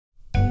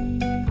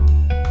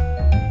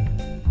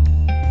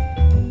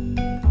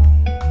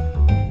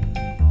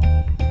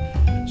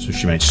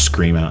She might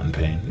scream out in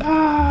pain.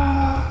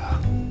 Ah!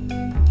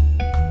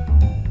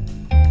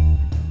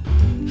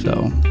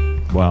 So,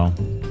 Well,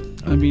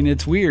 I mean,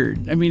 it's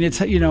weird. I mean, it's,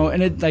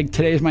 and it like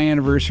today's my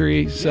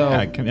anniversary. So,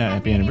 happy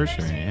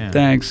anniversary. Yeah.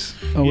 thanks.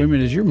 Oh, wait a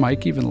minute. Is your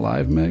mic even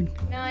live, Meg?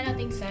 No, I don't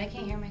think so. I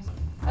can't hear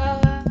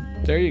myself.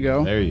 There you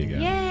go. There you go.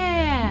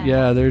 Yeah.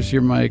 Yeah, there's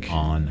your mic.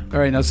 On. All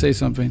right, now say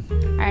something. All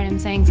right, I'm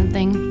saying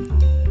something.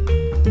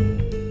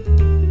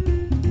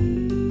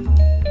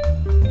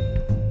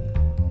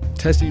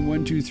 Testing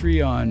 1, 2,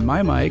 3 on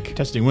my mic.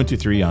 Testing 1, 2,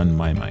 3 on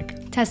my mic.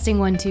 Testing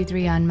 1, 2,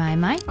 3 on my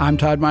mic. I'm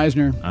Todd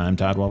Meisner, I'm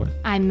Todd Walbert.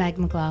 I'm Meg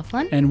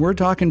McLaughlin. and we're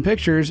talking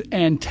pictures,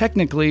 and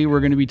technically we're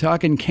going to be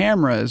talking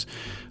cameras.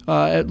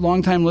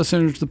 Longtime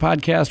listeners to the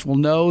podcast will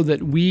know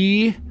that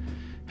we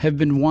have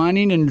been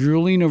whining and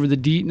drooling over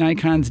the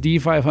Nikon's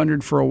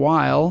D500 for a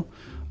while.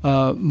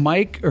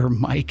 Meg,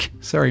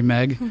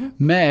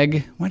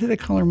 why did I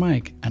call her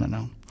Mike? I don't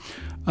know.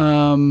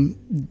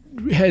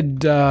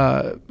 Had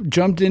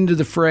jumped into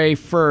the fray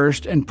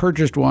first and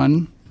purchased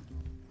one.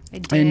 I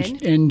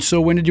did. And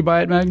so when did you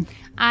buy it, Meg?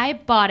 I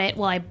bought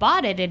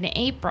it in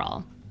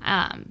April.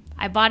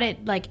 I bought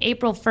it like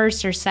April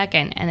 1st or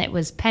 2nd, and it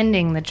was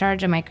pending the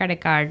charge of my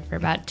credit card for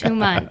about 2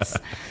 months.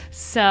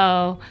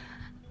 So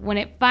when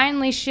it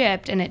finally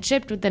shipped, and it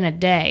shipped within a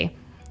day,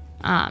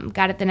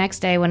 got it the next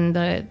day when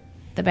the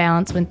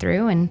balance went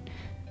through and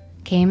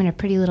came in a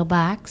pretty little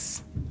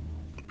box.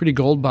 Pretty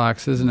gold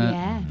box, isn't it?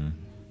 Yeah.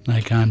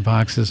 Nikon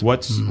boxes.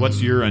 What's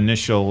your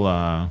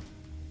initial?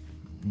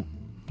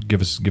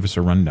 Give us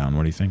a rundown.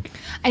 What do you think?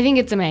 I think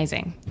it's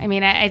amazing. I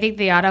mean, I think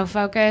the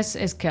autofocus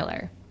is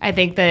killer. I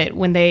think that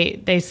when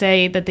they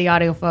say that the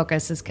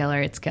autofocus is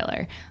killer, it's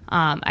killer.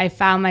 I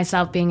found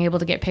myself being able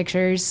to get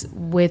pictures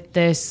with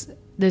this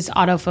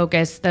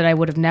autofocus that I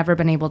would have never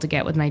been able to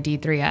get with my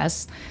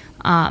D3S.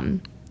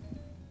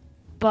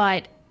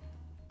 But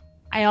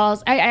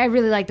I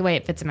really like the way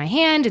it fits in my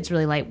hand. It's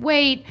really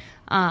lightweight.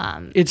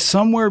 It's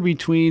somewhere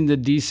between the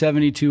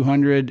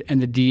D7200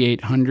 and the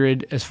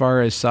D800 as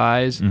far as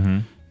size. Mm-hmm.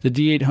 The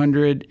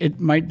D800, it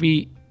might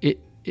be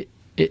the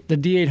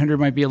D800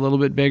 might be a little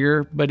bit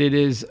bigger, but it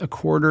is a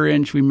 1/4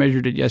 inch. We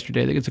measured it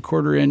yesterday. I think it's a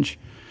 1/4 inch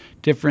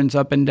difference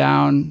up and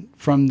down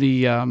from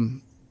the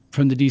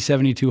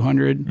D7200.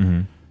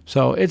 Mm-hmm.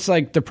 So it's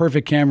like the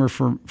perfect camera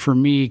for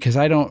me, because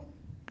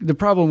the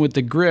problem with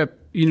the grip,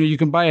 you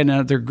can buy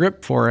another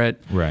grip for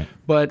it. Right.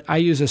 But I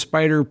use a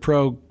Spyder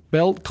Pro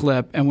belt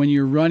clip, and when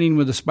you're running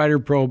with a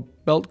Spyder Pro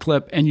belt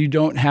clip and you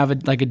don't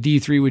have like a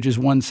D3, which is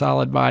one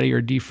solid body,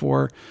 or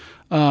D4,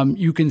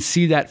 you can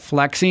see that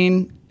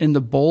flexing in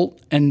the bolt,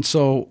 and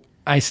so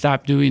I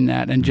stopped doing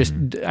that and just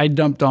I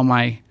dumped all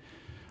my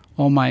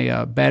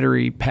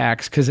battery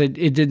packs, because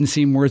it didn't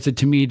seem worth it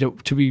to me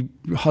to be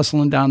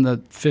hustling down the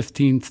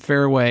 15th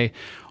fairway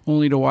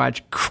only to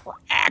watch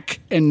crack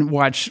and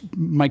watch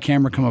my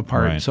camera come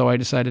apart. Right. So I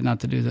decided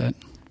not to do that.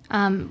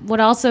 What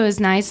also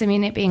is nice, I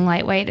mean, it being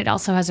lightweight, it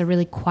also has a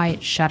really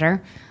quiet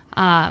shutter.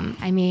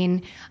 I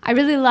mean, I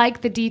really like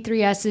the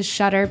D3S's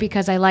shutter,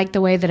 because I like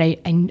the way that I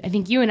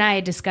think you and I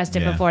had discussed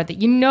it before,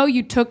 that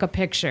you took a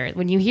picture.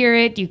 When you hear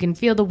it, you can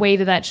feel the weight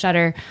of that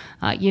shutter.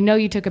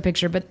 You took a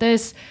picture. But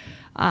this,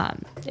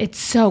 it's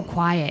so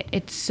quiet.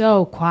 It's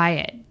so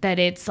quiet that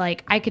it's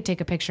like I could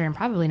take a picture and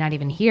probably not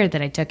even hear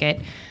that I took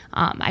it.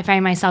 I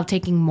find myself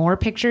taking more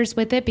pictures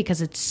with it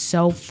because it's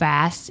so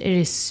fast. It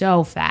is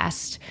so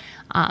fast.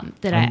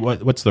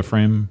 What's the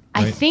frame?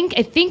 Right? I think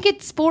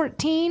it's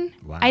 14.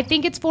 Wow. I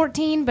think it's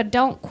 14, but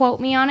don't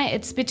quote me on it.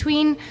 It's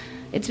between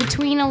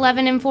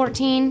 11 and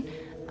 14.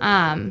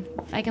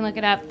 I can look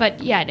it up,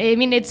 but yeah, I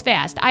mean, it's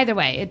fast. Either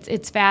way,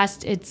 it's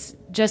fast. It's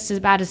just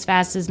about as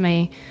fast as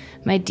my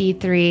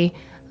D3.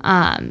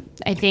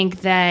 I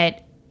think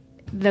that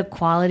the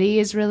quality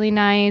is really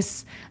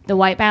nice. The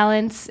white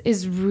balance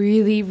is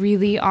really,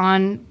 really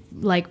on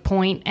like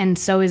point, and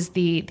so is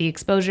the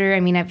exposure. I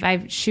mean, if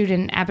I shoot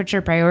an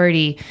aperture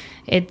priority,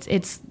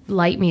 its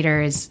light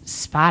meter is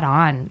spot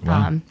on.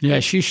 Wow.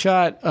 She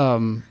shot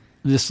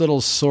this little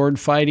sword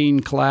fighting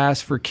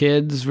class for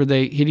kids where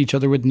they hit each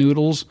other with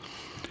noodles.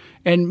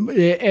 And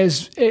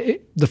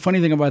the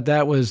funny thing about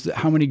that was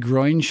how many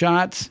groin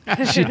shots.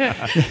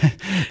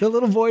 The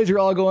little boys are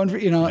all going for,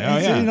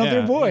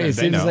 they're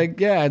boys. Yeah, it's like,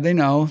 they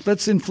know.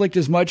 Let's inflict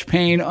as much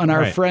pain on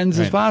our friends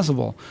as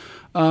possible.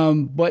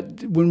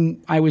 But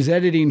when I was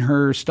editing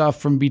her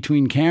stuff from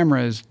between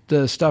cameras,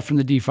 the stuff from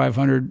the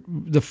D500,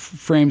 the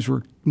frames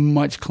were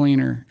much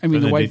cleaner. I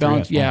mean, the white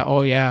balance, The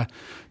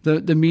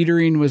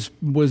metering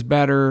was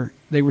better.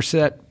 They were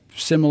set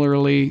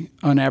similarly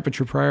on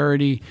aperture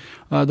priority.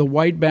 The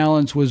white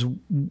balance was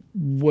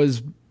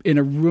in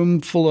a room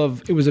full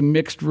of, it was a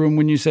mixed room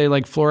when you say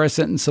like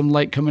fluorescent and some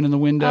light coming in the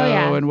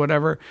window and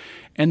whatever.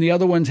 And the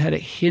other ones had a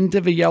hint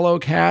of a yellow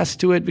cast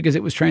to it because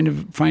it was trying to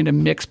find a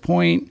mix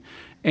point.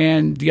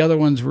 And the other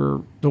ones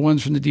the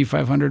ones from the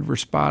D500 were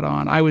spot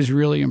on. I was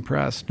really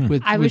impressed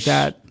with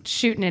that.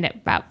 Shooting it at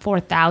about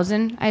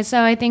 4,000 ISO,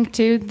 I think,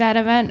 to that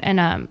event. And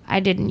I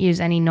didn't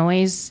use any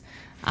noise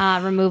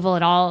removal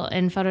at all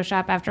in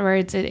Photoshop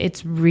afterwards.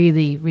 It's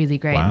really, really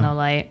great in low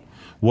light.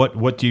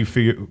 What do you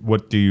figure?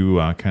 What do you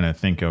kind of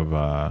think of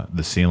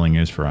the ceiling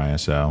is for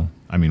ISL?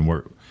 I mean,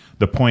 we're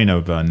the point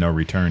of no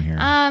return here.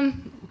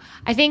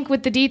 I think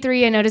with the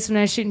D3, I noticed when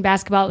I was shooting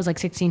basketball, it was like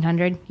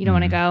 1,600. You don't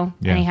want to go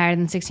any higher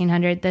than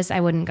 1,600. This,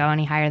 I wouldn't go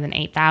any higher than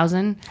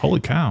 8,000.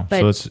 Holy cow!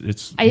 But so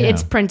it's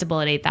it's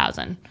printable at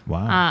 8,000.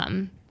 Wow.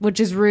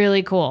 Which is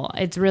really cool.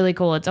 It's really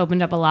cool. It's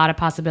opened up a lot of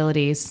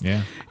possibilities.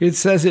 Yeah. It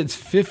says it's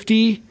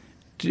 50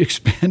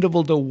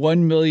 expandable to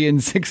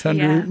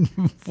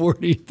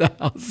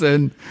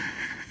 1,640,000.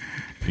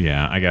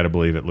 Yeah, I got to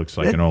believe it looks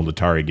like an old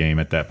Atari game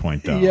at that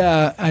point, though.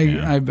 Yeah,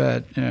 I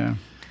bet. Yeah.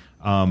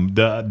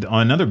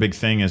 Another big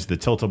thing is the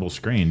tiltable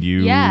screen. Are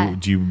you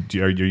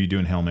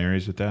doing Hail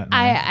Marys with that?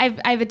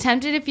 I've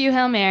attempted a few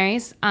Hail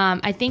Marys.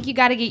 I think you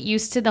got to get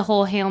used to the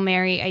whole Hail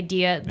Mary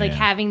idea, like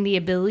having the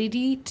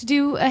ability to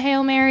do a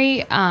Hail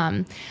Mary.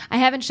 I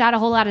haven't shot a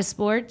whole lot of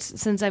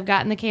sports since I've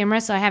gotten the camera,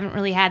 so I haven't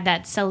really had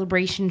that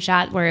celebration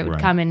shot where it would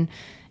come in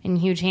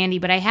huge handy.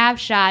 But I have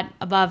shot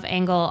above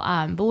angle.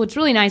 But what's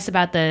really nice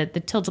about the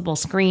tiltable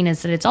screen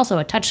is that it's also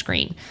a touch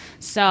screen,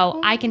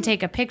 so I can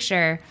take a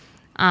picture.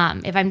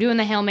 If I'm doing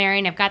the Hail Mary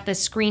and I've got the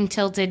screen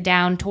tilted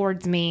down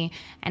towards me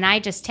and I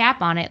just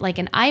tap on it like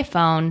an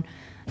iPhone,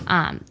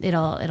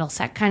 it'll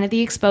set kind of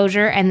the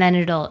exposure and then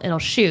it'll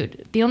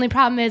shoot. The only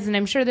problem is, and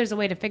I'm sure there's a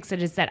way to fix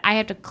it, is that I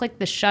have to click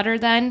the shutter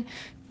then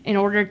in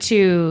order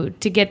to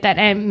get that,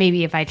 and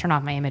maybe if I turn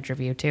off my image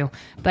review too,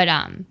 but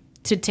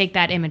to take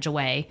that image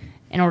away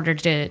in order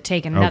to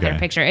take another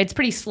picture. It's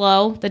pretty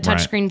slow. The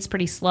touch screen's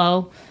pretty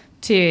slow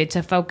to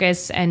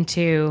focus and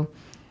to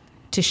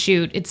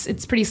shoot.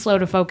 It's pretty slow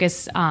to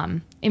focus.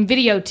 In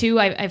video too,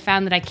 I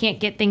found that I can't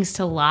get things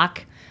to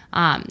lock.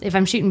 If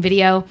I'm shooting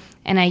video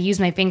and I use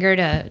my finger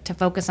to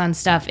focus on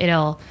stuff,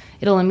 it'll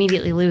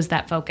immediately lose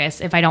that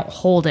focus if I don't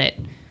hold it,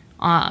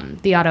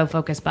 the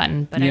autofocus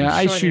button. But yeah,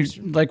 I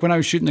shoot, like when I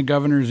was shooting the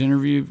governor's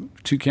interview,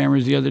 2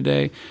 cameras the other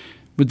day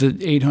with the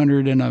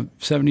 800 and a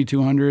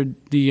 7200.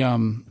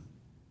 You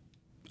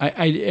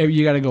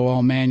got to go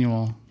all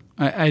manual.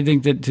 I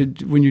think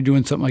that when you're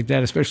doing something like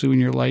that, especially when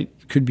your light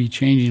could be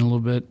changing a little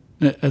bit,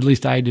 at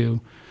least I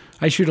do.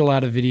 I shoot a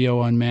lot of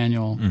video on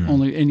manual,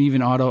 only, and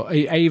even auto.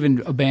 I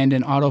even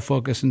abandon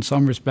autofocus in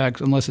some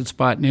respects, unless it's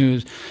spot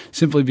news,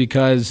 simply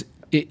because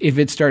if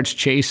it starts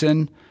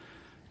chasing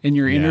in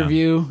your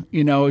interview,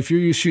 if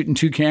you're shooting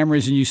 2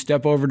 cameras and you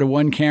step over to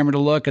one camera to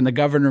look and the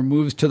governor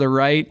moves to the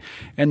right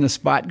and the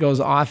spot goes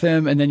off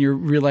him, and then you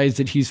realize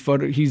that he was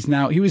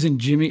in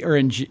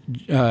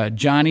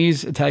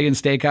Johnny's Italian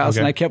Steakhouse,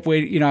 and I kept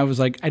waiting, I was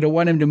like, I don't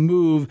want him to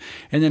move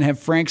and then have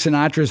Frank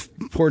Sinatra's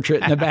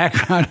portrait in the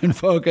background in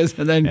focus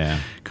and then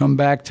come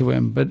back to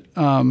him. But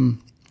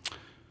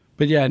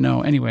yeah,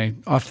 no, anyway,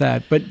 off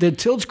that. But the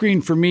tilt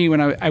screen for me, when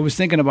I was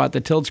thinking about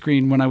the tilt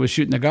screen when I was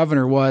shooting the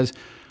governor was,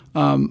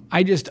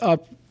 I just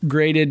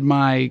upgraded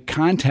my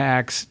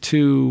contacts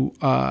to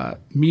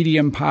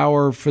medium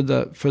power for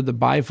the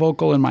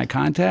bifocal in my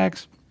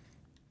contacts,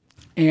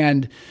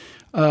 and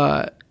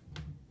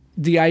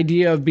the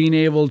idea of being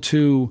able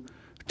to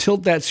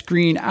tilt that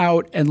screen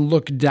out and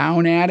look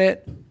down at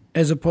it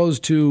as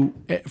opposed to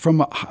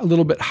from a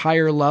little bit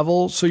higher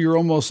level, so you're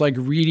almost like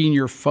reading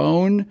your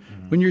phone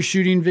when you're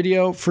shooting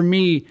video. For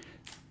me,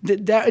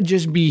 that would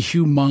just be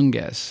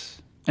humongous.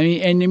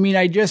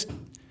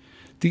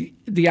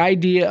 The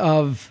idea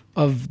of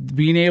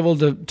being able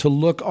to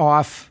look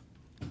off,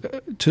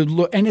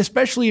 and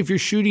especially if you're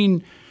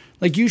shooting,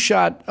 like you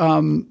shot,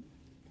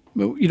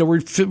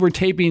 we're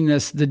taping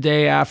this the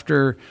day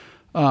after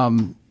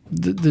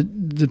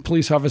the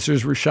police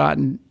officers were shot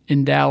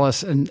in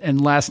Dallas,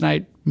 and last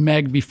night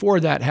Meg,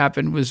 before that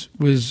happened, was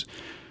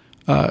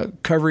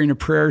covering a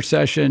prayer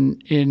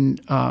session in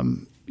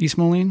East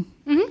Moline,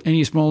 in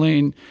East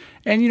Moline.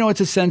 And, it's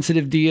a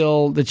sensitive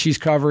deal that she's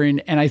covering.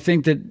 And I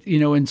think that,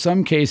 in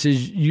some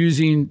cases,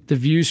 using the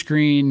view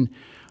screen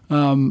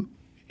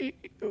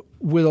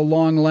with a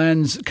long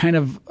lens kind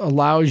of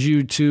allows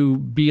you to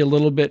be a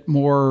little bit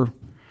more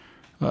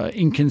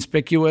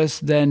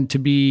inconspicuous than to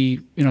be,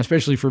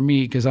 especially for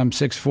me, because I'm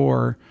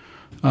 6'4",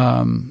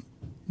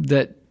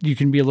 that you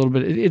can be a little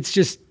bit, it's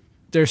just,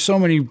 there's so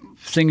many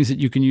things that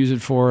you can use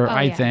it for,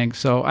 I think.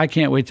 So I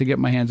can't wait to get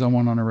my hands on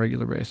one on a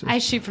regular basis. I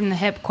shoot from the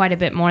hip quite a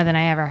bit more than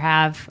I ever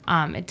have.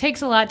 It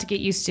takes a lot to get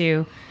used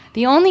to.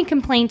 The only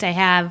complaint I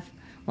have,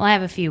 well, I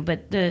have a few,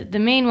 but the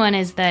main one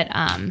is that,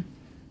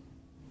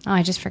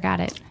 I just forgot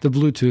it. The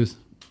Bluetooth.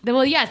 The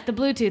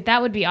Bluetooth.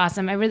 That would be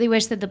awesome. I really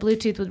wish that the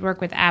Bluetooth would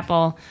work with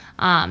Apple.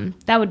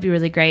 That would be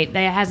really great.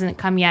 That hasn't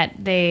come yet.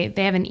 They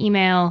have an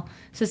email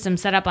system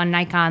set up on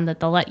Nikon that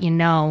they'll let you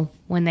know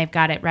when they've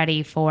got it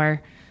ready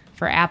for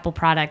Apple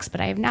products, but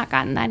I have not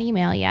gotten that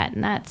email yet,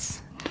 and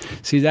that's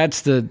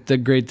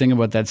the great thing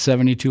about that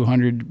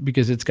 7200,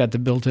 because it's got the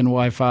built-in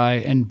Wi-Fi,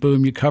 and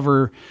boom,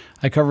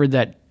 I covered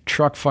that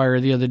truck fire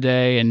the other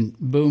day, and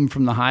boom,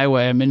 from the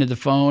highway, I'm into the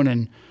phone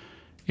and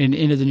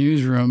into the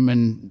newsroom,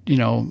 and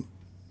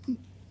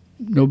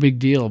no big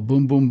deal,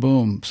 boom, boom,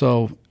 boom.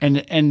 So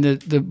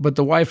but the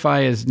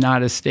Wi-Fi is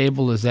not as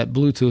stable as that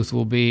Bluetooth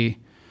will be.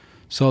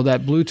 So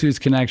that Bluetooth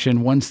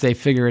connection, once they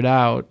figure it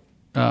out,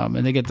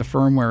 and they get the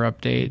firmware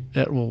update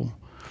that will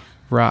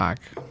rock.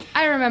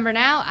 I remember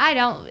now. I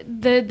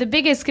don't. The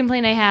biggest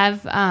complaint I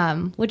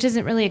have, which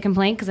isn't really a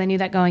complaint because I knew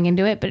that going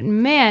into it, but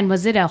man,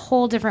 was it a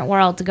whole different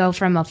world to go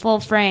from a full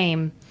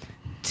frame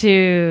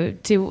to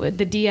the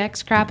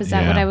DX crop. Is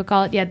that what I would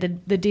call it? Yeah, the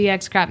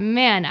DX crop.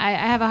 Man, I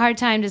have a hard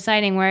time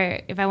deciding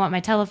where, if I want my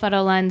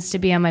telephoto lens to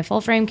be on my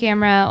full frame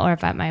camera or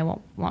if I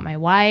want my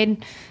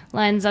wide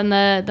lens on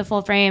the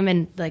full frame,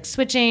 and like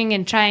switching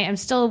and trying. I'm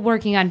still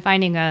working on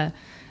finding a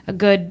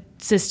good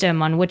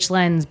system on which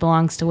lens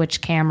belongs to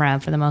which camera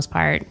for the most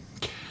part.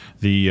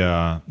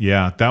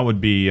 That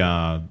would be,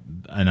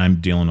 and I'm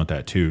dealing with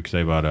that too because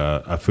I bought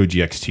a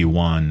Fuji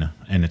X-T1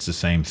 and it's the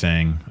same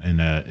thing.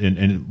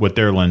 And with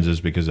their lenses,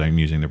 because I'm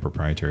using their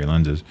proprietary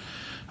lenses,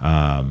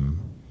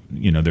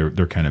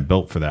 they're kind of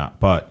built for that.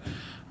 But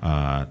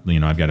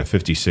I've got a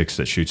 56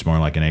 that shoots more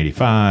like an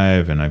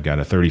 85, and I've got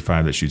a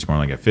 35 that shoots more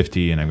like a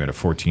 50, and I've got a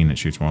 14 that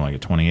shoots more like a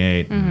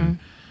 28. Mm-hmm.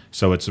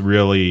 So it's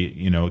really,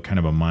 kind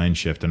of a mind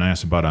shift. And I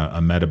also bought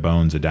a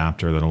Metabones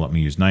adapter that'll let me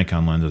use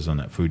Nikon lenses on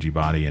that Fuji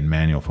body and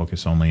manual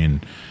focus only.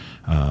 And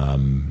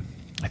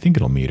I think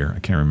it'll meter. I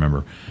can't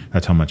remember.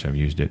 That's how much I've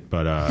used it.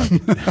 But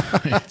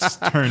it's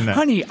turned that.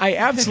 Honey, I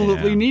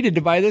absolutely needed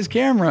to buy this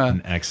camera.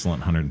 An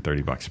excellent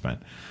 $130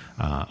 spent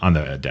on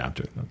the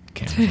adapter. The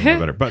camera's a little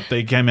better. But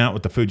they came out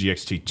with the Fuji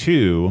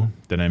X-T2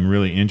 that I'm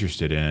really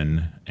interested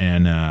in,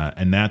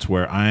 and that's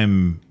where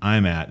I'm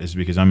at, is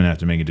because I'm going to have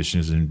to make a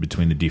decision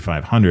between the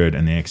D500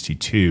 and the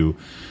X-T2.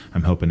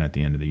 I'm hoping at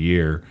the end of the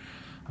year.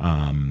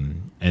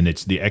 And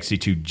it's the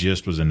X-T2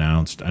 just was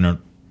announced. I don't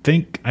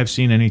think I've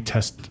seen any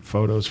test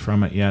photos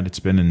from it yet. It's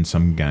been in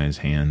some guy's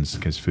hands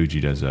because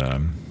Fuji does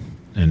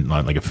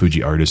like a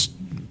Fuji artist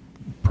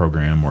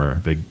program where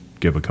they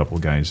give a couple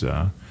guys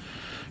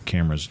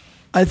cameras,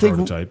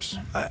 prototypes.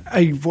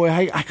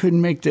 I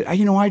couldn't make that.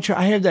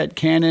 I have that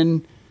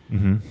Canon,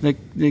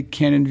 the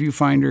Canon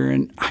viewfinder,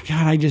 and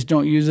God, I just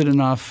don't use it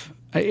enough.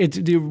 It's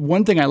the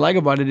one thing I like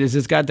about it is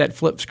it's got that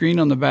flip screen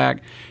on the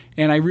back,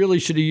 and I really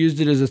should have used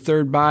it as a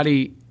third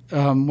body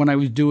when I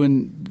was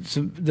doing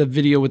the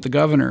video with the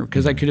governor,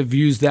 because I could have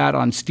used that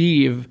on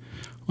Steve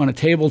on a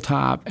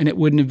tabletop, and it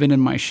wouldn't have been in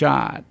my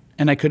shot.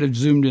 And I could have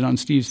zoomed in on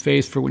Steve's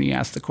face for when he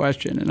asked the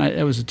question. And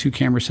it was a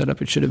 2-camera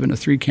setup. It should have been a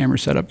 3-camera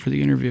setup for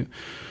the interview.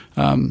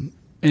 And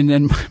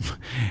then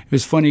it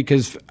was funny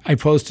because I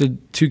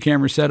posted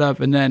 2-camera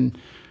setup, and then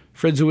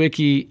Fred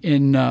Zwicky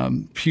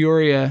in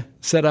Peoria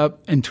set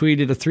up and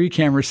tweeted a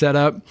 3-camera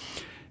setup.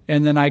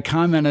 And then I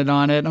commented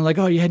on it. And I'm like,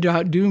 oh, you had to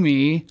outdo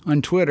me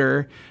on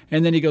Twitter.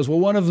 And then he goes, well,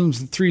 one of them's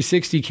the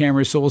 360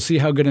 camera, so we'll see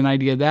how good an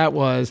idea that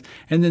was.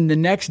 And then the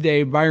next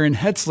day, Byron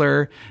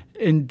Hetzler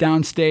in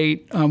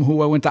downstate,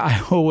 who I went to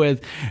Iowa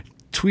with,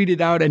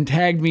 tweeted out and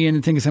tagged me in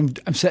and thinks I'm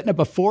setting up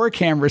a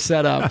 4-camera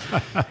setup.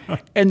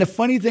 And the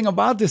funny thing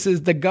about this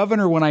is the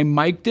governor, when I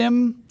mic'd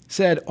him,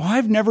 said, oh,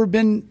 I've never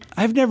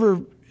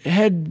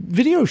had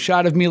video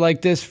shot of me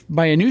like this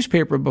by a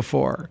newspaper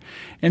before.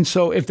 And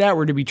so if that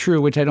were to be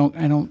true, which I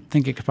don't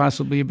think it could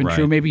possibly have been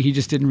true, maybe he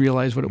just didn't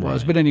realize what it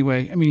was. But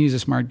anyway, I mean, he's a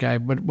smart guy,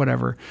 but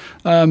whatever.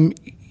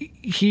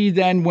 He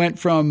then went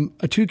from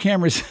a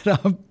 2-camera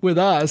setup with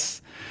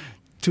us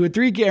to a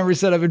 3-camera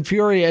setup in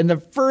Peoria, and the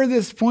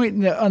furthest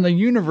point on the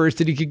universe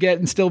that he could get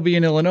and still be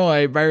in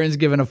Illinois, Byron's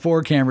given a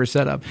 4-camera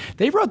setup.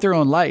 They brought their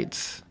own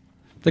lights.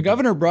 The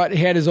governor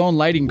had his own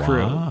lighting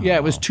crew. Wow. Yeah,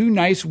 it was 2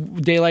 nice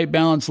daylight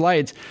balanced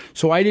lights,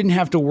 so I didn't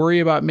have to worry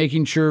about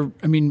making sure.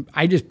 I mean,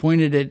 I just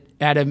pointed it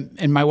at him,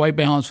 and my white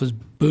balance was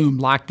boom,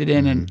 locked it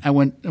in, and I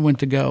went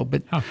to go.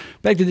 But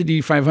back to the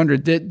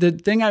D500. The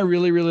thing I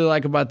really, really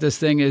like about this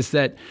thing is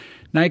that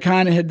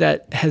Nikon had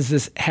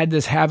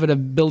this habit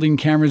of building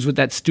cameras with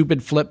that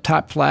stupid flip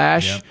top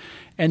flash. Yep.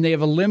 And they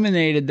have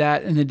eliminated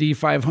that in the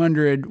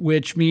D500,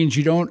 which means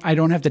I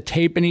don't have to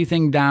tape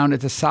anything down.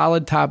 It's a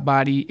solid top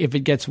body. If it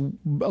gets a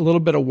little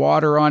bit of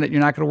water on it,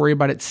 you're not going to worry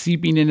about it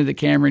seeping into the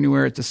camera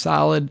anywhere. It's a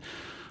solid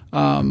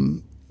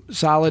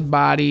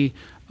body.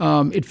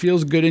 It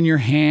feels good in your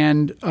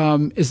hand.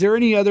 Is there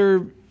any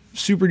other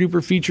super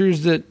duper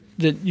features that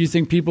you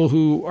think people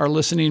who are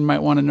listening might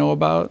want to know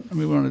about?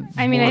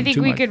 I think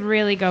we could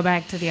really go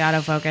back to the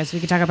autofocus. We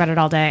could talk about it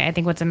all day. I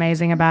think what's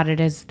amazing about it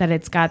is that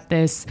it's got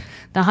the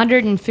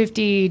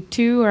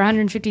 152 or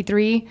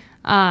 153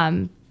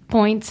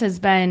 points that's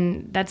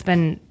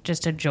been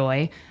just a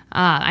joy.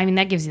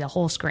 That gives you the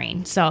whole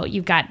screen. So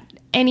you've got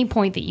any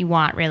point that you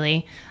want,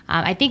 really.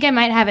 I think I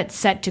might have it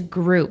set to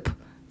group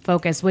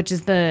focus, which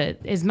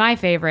is my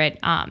favorite.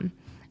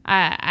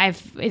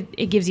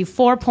 It gives you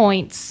 4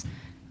 points.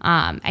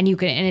 And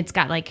it's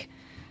got like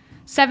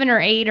 7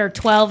 or 8 or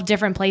 12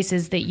 different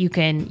places that you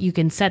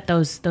can set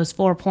those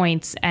 4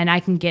 points, and I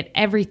can get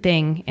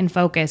everything in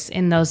focus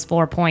in those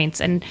 4 points.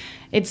 And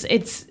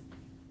it's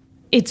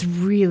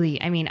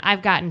really,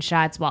 I've gotten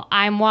shots while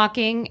I'm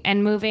walking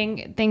and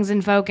moving things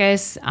in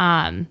focus.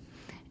 And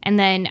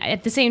then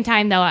at the same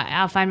time, though,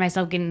 I'll find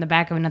myself getting in the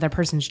back of another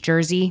person's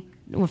jersey.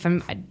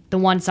 From the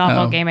one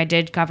softball game I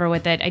did cover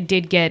with it, I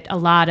did get a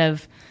lot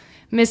of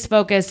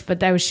misfocused,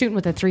 but I was shooting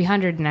with a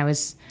 300 and I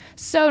was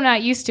so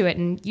not used to it.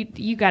 And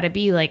you got to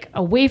be like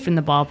away from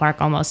the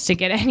ballpark almost to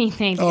get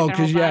anything. Oh,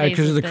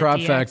 because of the crop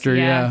factor.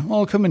 Yeah.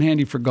 Well, it'll come in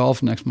handy for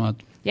golf next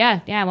month.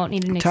 Yeah. I won't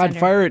need an extender. Todd,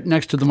 fire it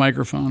next to the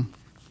microphone.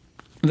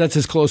 That's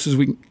as close as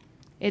we can.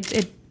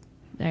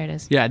 There it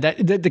is. Yeah,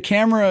 the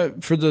camera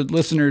for the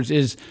listeners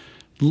is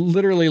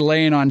literally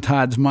laying on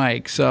Todd's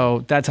mic,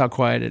 so that's how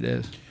quiet it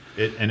is.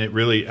 It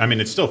really, I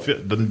mean, it still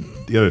fit.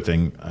 The other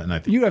thing, and I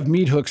think you have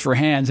meat hooks for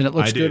hands, and it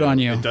looks good on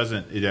you. It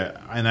doesn't.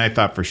 And I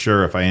thought for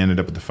sure if I ended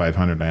up with the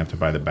 500, I have to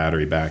buy the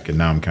battery back, and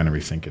now I'm kind of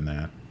rethinking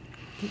that.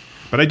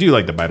 But I do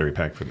like the battery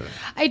pack for that.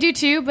 I do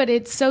too, but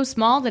it's so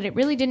small that it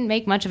really didn't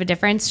make much of a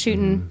difference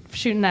shooting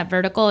that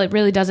vertical. It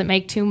really doesn't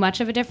make too much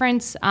of a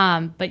difference.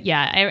 But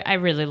yeah, I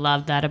really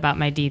love that about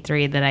my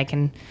D3 that I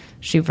can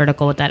shoot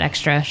vertical with that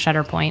extra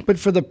shutter point. But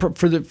for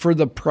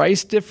the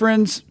price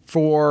difference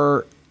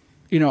for.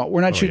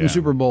 We're not shooting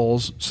Super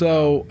Bowls,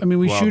 so I mean,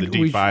 the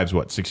D5's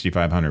what,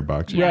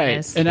 $6,500,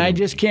 right? And I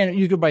just can't.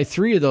 You could buy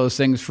 3 of those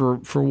things for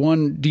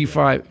one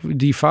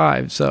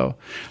D5. So,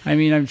 I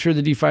mean, I'm sure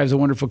the D5 is a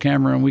wonderful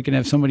camera, and we can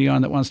have somebody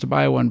on that wants to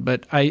buy one.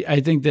 But I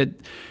think that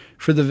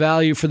for the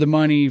value, for the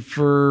money,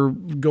 for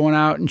going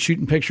out and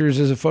shooting pictures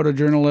as a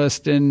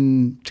photojournalist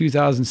in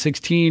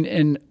 2016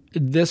 in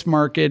this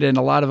market and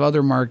a lot of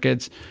other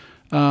markets,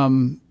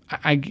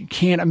 I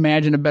can't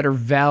imagine a better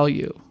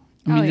value.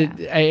 I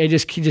mean, I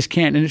just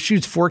can't. And it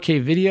shoots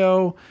 4K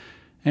video.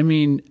 I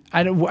mean,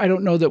 I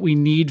don't know that we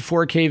need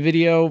 4K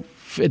video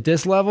at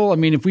this level. I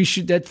mean, if we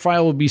shoot, that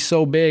file will be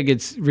so big,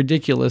 it's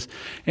ridiculous.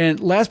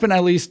 And last but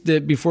not least,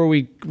 before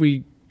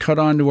we cut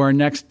on to our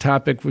next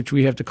topic, which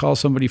we have to call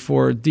somebody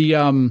for, the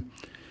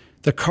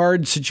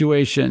card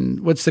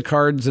situation. What's the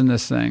cards in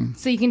this thing?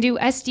 So you can do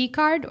SD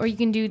card or you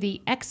can do the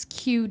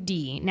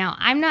XQD. Now,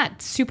 I'm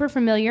not super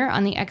familiar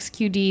on the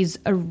XQD's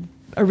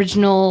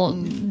original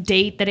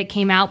date that it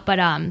came out, but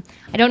I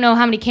don't know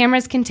how many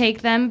cameras can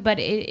take them, but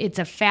it's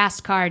a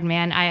fast card,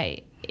 man.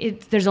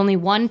 There's only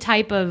one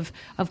type of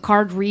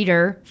card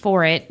reader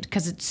for it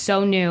because it's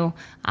so new,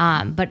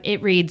 but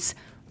it reads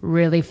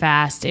really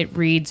fast. It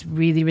reads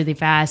really, really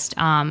fast.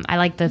 I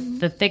like the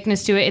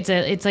thickness to it.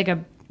 It's like a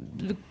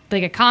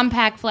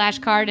compact flash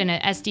card, and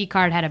an SD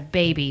card had a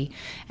baby,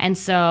 and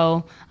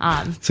so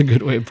it's a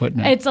good way of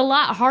putting it. It's a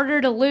lot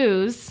harder to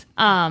lose.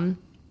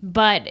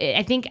 But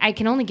I think I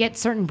can only get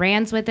certain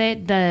brands with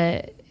it.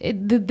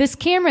 This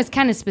camera is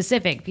kind of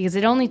specific because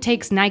it only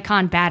takes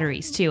Nikon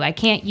batteries too. I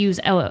can't use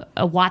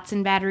a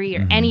Watson battery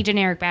or any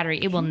generic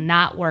battery. It will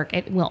not work.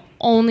 It will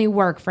only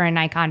work for a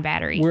Nikon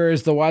battery.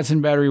 Whereas the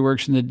Watson battery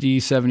works in the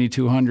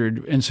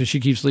D7200, and so she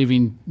keeps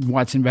leaving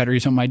Watson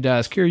batteries on my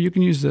desk. Here, you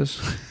can use this.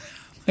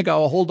 Like,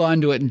 I'll hold on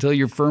to it until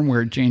your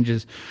firmware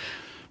changes.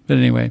 But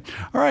anyway,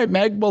 all right,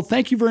 Meg. Well,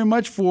 thank you very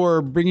much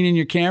for bringing in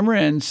your camera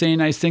and saying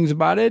nice things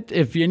about it.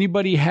 If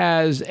anybody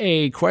has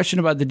a question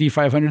about the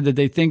D500 that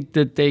they think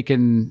that they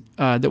can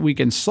that we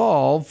can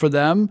solve for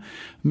them,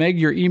 Meg,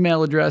 your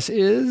email address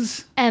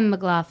is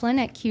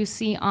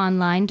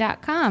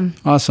mmclaughlin@qconline.com.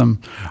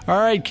 Awesome. All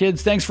right,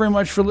 kids. Thanks very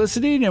much for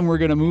listening, and we're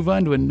going to move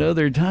on to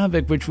another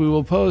topic, which we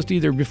will post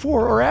either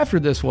before or after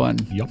this one.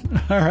 Yep.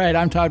 All right.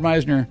 I'm Todd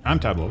Meisner. I'm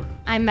Todd Lower.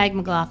 I'm Meg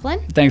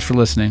McLaughlin. Thanks for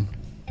listening.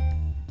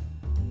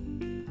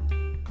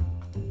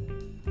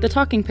 The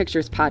Talking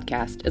Pictures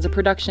podcast is a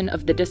production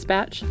of The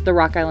Dispatch, The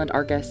Rock Island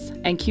Argus,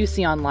 and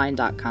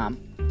QCOnline.com.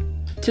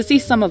 To see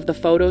some of the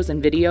photos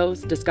and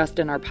videos discussed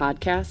in our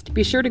podcast,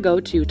 be sure to go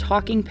to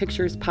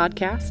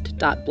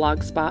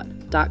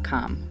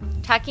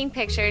talkingpicturespodcast.blogspot.com. Talking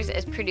Pictures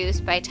is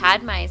produced by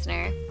Todd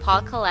Meisner,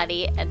 Paul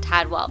Coletti, and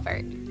Todd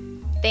Welford.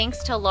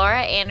 Thanks to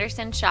Laura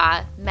Anderson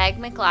Shaw, Meg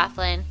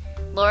McLaughlin,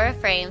 Laura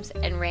Frames,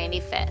 and Randy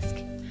Fisk.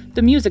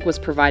 The music was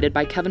provided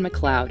by Kevin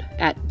MacLeod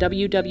at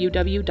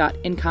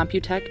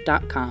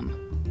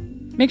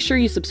www.incomputech.com. Make sure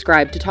you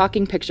subscribe to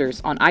Talking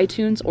Pictures on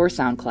iTunes or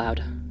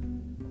SoundCloud.